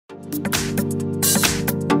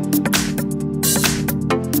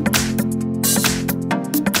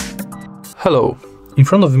Hello, in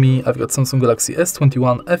front of me I've got Samsung Galaxy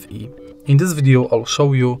S21 FE. In this video I'll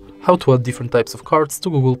show you how to add different types of cards to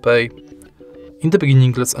Google Pay. In the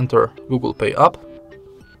beginning, let's enter Google Pay app.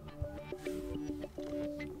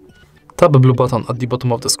 Tap the blue button at the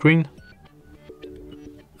bottom of the screen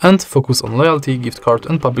and focus on loyalty, gift card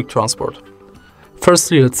and public transport.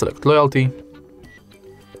 Firstly, let's select loyalty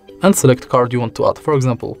and select card you want to add, for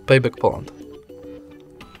example, Payback Poland.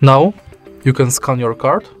 Now you can scan your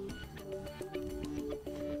card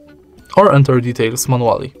or enter details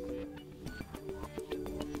manually.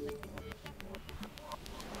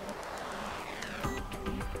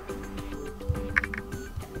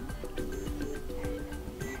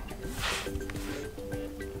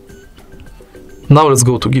 Now let's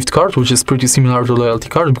go to gift card, which is pretty similar to loyalty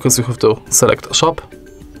card because you have to select a shop,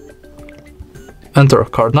 enter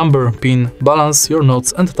card number, PIN, balance, your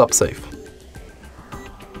notes and tap save.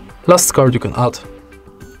 Last card you can add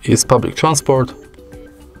is public transport.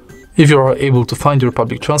 If you are able to find your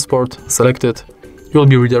public transport, select it. You will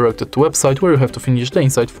be redirected to a website where you have to finish the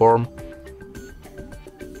inside form.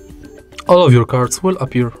 All of your cards will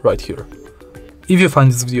appear right here. If you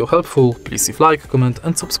find this video helpful, please leave a like, comment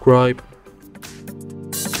and subscribe.